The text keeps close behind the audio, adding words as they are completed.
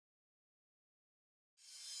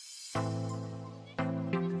Today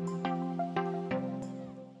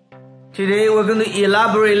we're going to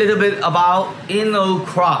elaborate a little bit about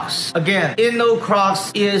InnocroX. Again,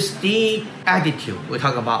 InnocroX is the attitude we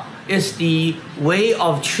talk about. It's the way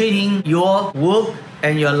of treating your work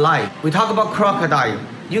and your life. We talk about crocodile.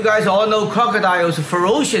 You guys all know crocodiles are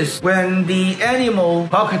ferocious. When the animal,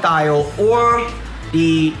 crocodile, or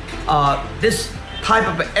the this type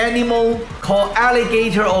of animal called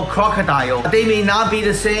alligator or crocodile, they may not be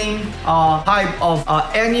the same type of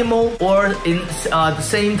animal or in the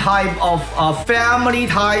same type of family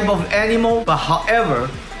type of animal, but however,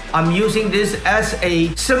 I'm using this as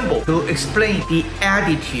a symbol to explain the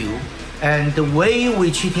attitude and the way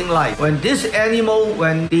we treating life. When this animal,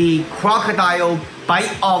 when the crocodile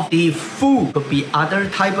bite off the food, could be other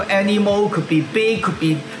type of animal, could be big, could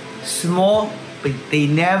be small, but they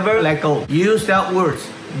never let go. Use that word,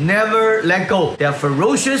 never let go. They're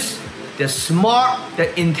ferocious, they're smart,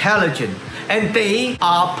 they're intelligent, and they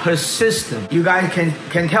are persistent. You guys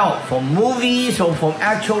can tell from movies or from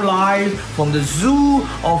actual life, from the zoo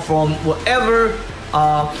or from whatever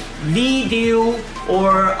video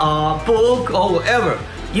or book or whatever.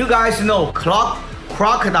 You guys know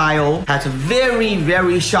crocodile has a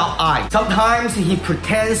very sharp eye. Sometimes he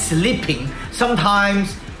pretends sleeping,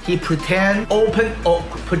 sometimes he pretend open or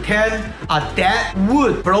pretend a dead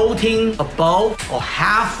wood floating above or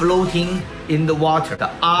half floating in the water. The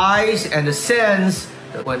eyes and the sense,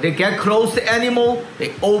 when they get close to animal,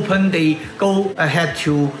 they open, they go ahead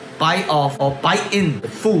to bite off or bite in the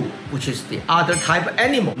food, which is the other type of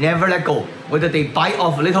animal. Never let go. Whether they bite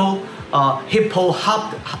off little hippo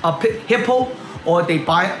or they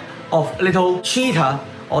bite off little cheetah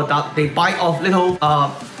or they bite off little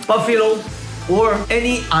buffalo, or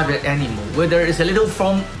any other animal, whether it's a little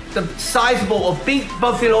from the sizable or big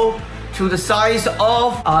buffalo to the size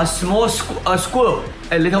of a small squirrel,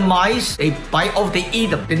 a little mice, they bite off, they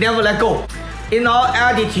eat them, they never let go. In our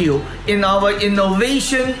attitude, in our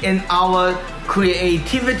innovation, in our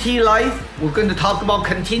creativity life, we're going to talk about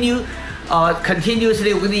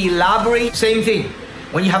continuously, we're going to elaborate. Same thing.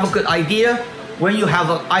 When you have a good idea, when you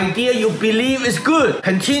have an idea you believe is good,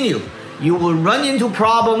 continue. You will run into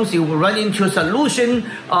problems, you will run into a solution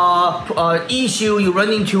issue, you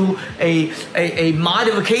run into a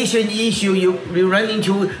modification issue, you run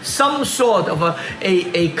into some sort of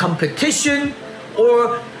a competition,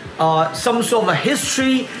 or some sort of a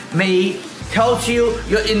history may tell you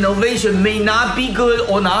your innovation may not be good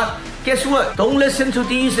or not. Guess what? Don't listen to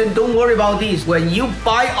these and don't worry about these. When you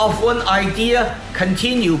bite off one idea,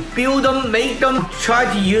 continue, build them, make them,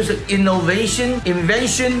 try to use innovation,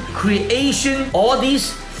 invention, creation, all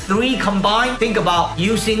these three combined. Think about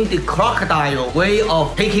using the crocodile way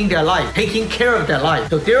of taking their life, taking care of their life.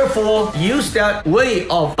 So therefore, use that way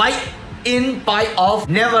of bite in, bite off,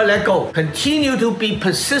 never let go. Continue to be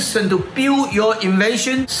persistent to build your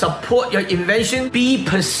invention, support your invention, be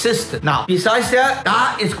persistent. Now, besides that,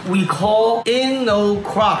 that is we call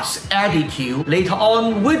InnocroX attitude. Later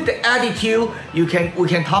on, with the attitude, we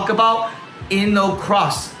can talk about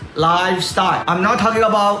InnocroX lifestyle. I'm not talking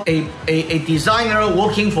about a designer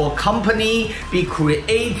working for a company, be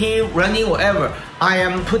creative, running whatever. I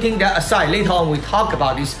am putting that aside. Later on, we talk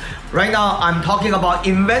about this. Right now, I'm talking about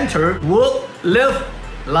inventor, work, live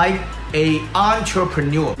like an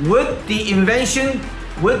entrepreneur. With the invention,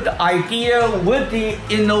 with the idea, with the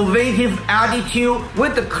innovative attitude,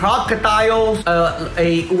 with the crocodiles,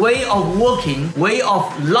 a way of working, way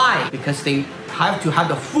of life, because they have to have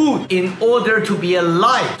the food in order to be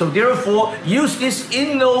alive. So therefore, use this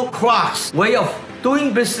InnocroX way of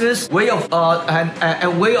doing business, way of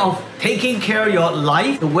and way of taking care of your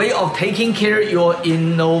life, the way of taking care of your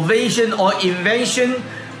innovation or invention,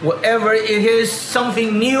 whatever it is,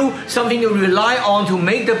 something new, something you rely on to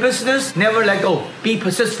make the business. Never let go. Be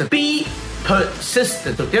persistent. Be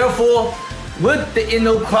persistent. So therefore, with the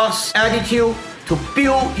InnocroX attitude, to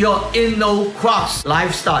build your InnocroX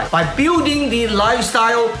lifestyle. By building the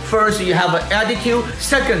lifestyle, first you have an attitude.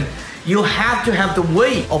 Second, you have to have the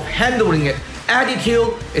way of handling it.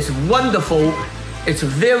 Attitude is wonderful, it's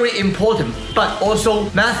very important, but also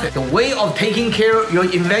method, the way of taking care of your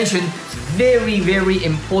invention is very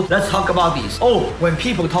important. Let's talk about these. Oh, when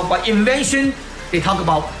people talk about invention, they talk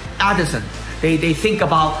about Edison. They think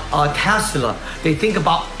about Tesla, they think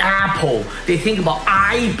about Apple, they think about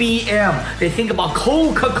IBM, they think about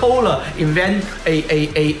Coca-Cola, invent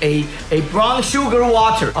a brown sugar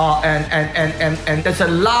water, and there's a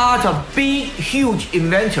lot of big, huge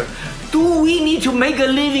inventor. Do we need to make a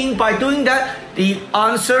living by doing that? The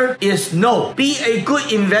answer is no. Be a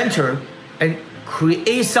good inventor and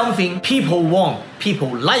create something people want,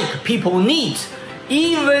 people like, people need.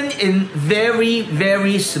 even in very,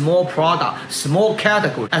 very small product, small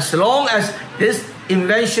category. As long as this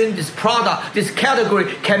invention, this product, this category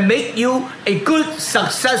can make you a good,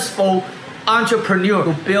 successful entrepreneur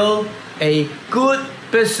to build a good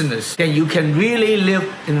business, then you can really live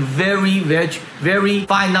in very, very, very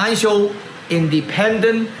financial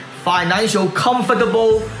independent, financial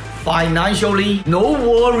comfortable, financially no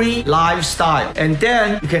worry lifestyle. And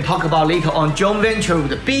then you can talk about later on joint venture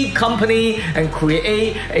with a big company and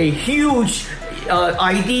create a huge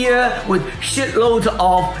idea with shitloads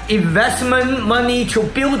of investment money to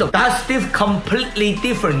build up. That's completely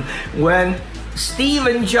different. When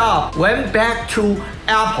Steve Jobs went back to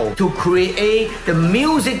Apple to create the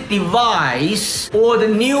music device or the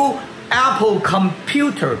new Apple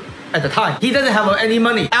computer at the time, he doesn't have any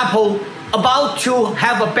money. Apple about to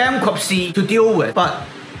have a bankruptcy to deal with, but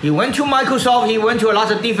he went to Microsoft, he went to a lot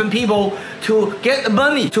of different people to get the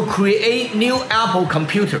money to create new Apple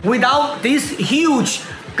computer. Without this huge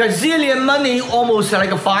gazillion money, almost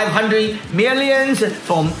like 500 million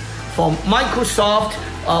from Microsoft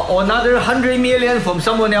or another 100 million from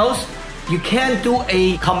someone else, you can't do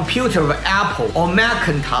a computer with Apple or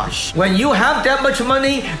Macintosh. When you have that much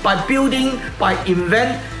money by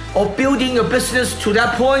invent or building a business to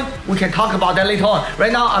that point, we can talk about that later on.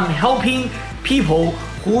 Right now, I'm helping people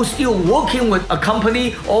who still working with a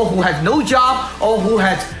company or who has no job or who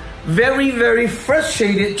has very, very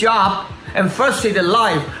frustrated job and frustrated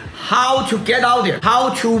life, how to get out there,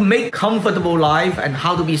 how to make comfortable life, and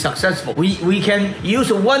how to be successful. We can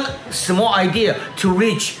use one small idea to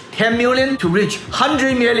reach 10 million, to reach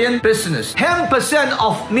 100 million business. 10%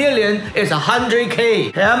 of million is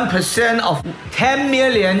 100K. 10% of 10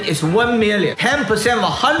 million is 1 million. 10% of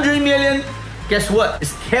 100 million, guess what?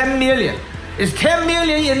 It's 10 million. Is 10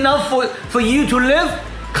 million enough for you to live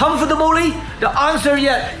comfortably? The answer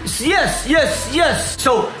is yes, yes, yes.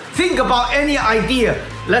 So think about any idea.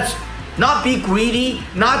 Let's not be greedy,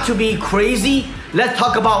 not to be crazy. Let's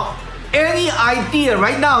talk about any idea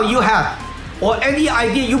right now you have, or any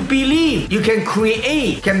idea you believe you can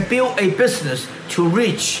create, can build a business to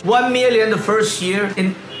reach 1 million the first year.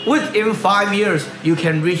 Within 5 years, you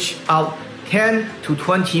can reach out 10 to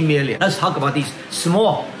 20 million. Let's talk about these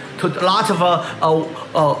small to lots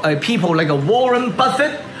of people like a Warren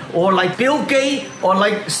Buffett or like Bill Gates or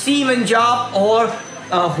like Steve Jobs or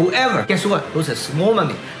whoever. Guess what? Those are small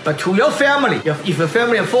money. But to your family, if your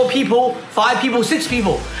family of 4 people, 5 people, 6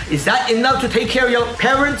 people, is that enough to take care of your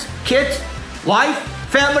parents, kids, wife,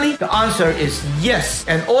 family? The answer is yes.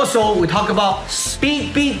 And also we talk about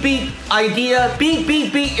big idea,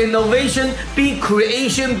 big innovation, big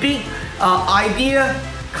creation, big idea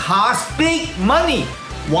costs big money.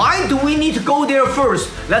 Why do we need to go there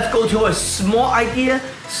first? Let's go to a small idea,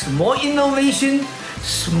 small innovation,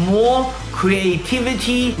 small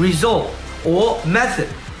creativity result or method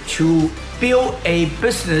to build a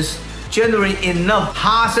business, generate enough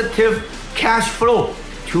positive cash flow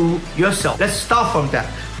to yourself. Let's start from that.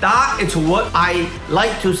 That is what I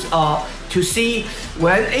like to see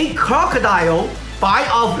when a crocodile bite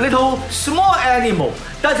off little small animal.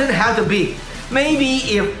 Doesn't have to be. Maybe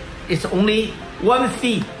if it's only 1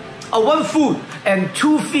 feet, or 1 foot and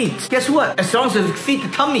 2 feet. Guess what? As long as it feed the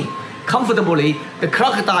tummy comfortably, the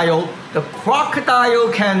crocodile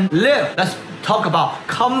can live. Let's talk about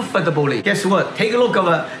comfortably. Guess what? Take a look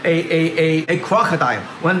at a crocodile.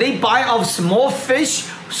 When they bite off small fish,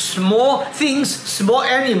 small things, small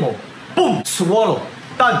animal, boom, swallow,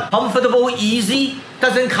 done. Comfortable, easy,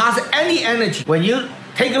 doesn't cost any energy. When you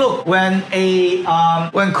take a look, when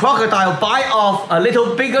crocodile bite off a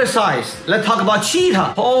little bigger size, let's talk about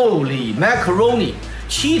cheetah. Holy macaroni.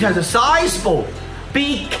 Cheetah is a sizable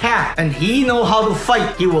big cat and he know how to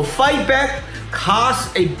fight. He will fight back, cause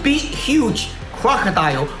a big, huge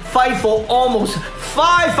crocodile fight for almost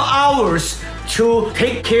 5 hours to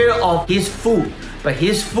take care of his food. But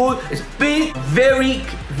his food is big, very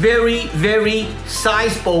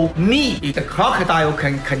sizable meat. The crocodile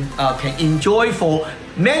can enjoy for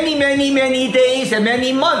many days and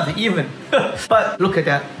many months even. But look at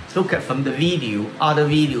that. Look at from the video, other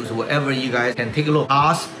videos, whatever you guys can take a look.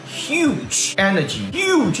 Ask huge energy,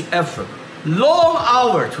 huge effort, long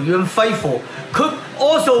hour to even fight for. Could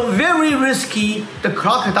also very risky. The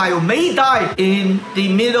crocodile may die in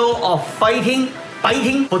the middle of fighting,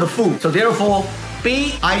 biting for the food. So therefore,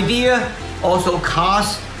 big idea also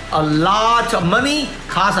costs a lot of money,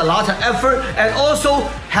 costs a lot of effort, and also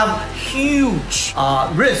have huge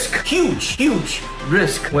risk, huge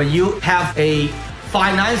risk. When you have a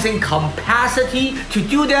financing capacity to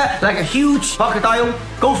do that, like a huge crocodile,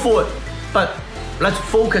 go for it. But let's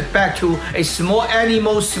focus back to a small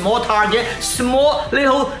animal, small target, small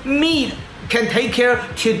little meat can take care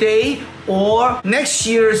today or next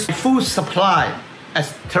year's food supply.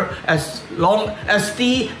 As long as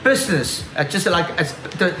the business, just like as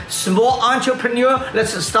the small entrepreneur,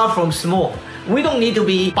 let's start from small. We don't need to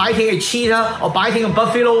be biting a cheetah or biting a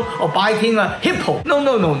buffalo or biting a hippo.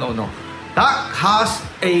 No.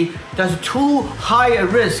 That's too high a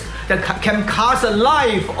risk that can cost the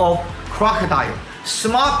life of crocodile.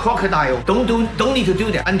 Smart crocodile don't need to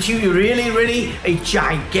do that until you really a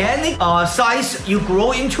gigantic size you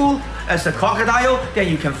grow into as a crocodile, then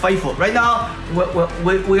you can fight for. Right now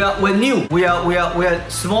we're new. We are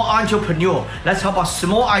small entrepreneur. Let's talk about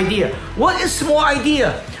small idea. What is small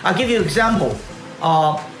idea? I'll give you an example.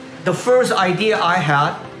 The first idea I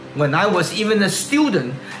had when I was even a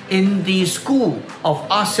student in the School of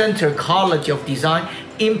Art Center College of Design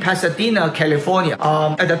in Pasadena, California.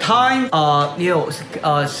 At the time,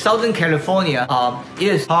 Southern California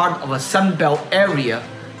is part of a Sun Belt area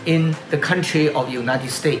in the country of the United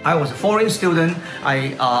States. I was a foreign student.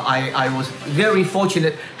 I was very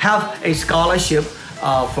fortunate to have a scholarship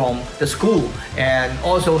from the school and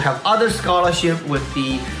also have other scholarship with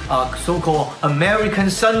the so-called American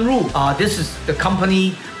Sunroof. This is the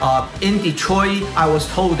company in Detroit. I was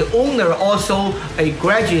told the owner also a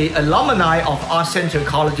graduate alumni of Art Center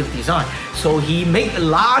College of Design. So he make a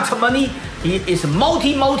lot of money. He is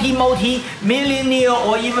multi-millionaire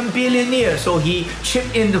or even billionaire. So he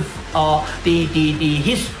chipped in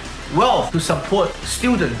his wealth to support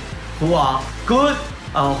students who are good,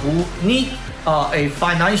 who need a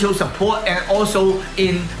financial support, and also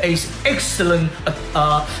in a excellent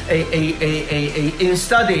in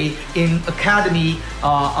study in academic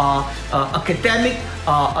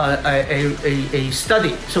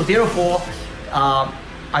study. So therefore,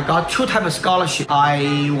 I got two types of scholarship.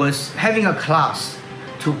 I was having a class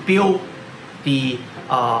to build the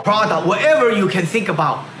product, whatever you can think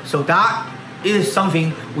about. So that is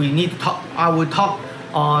something we need to talk. I will talk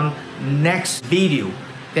on next video.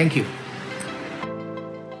 Thank you.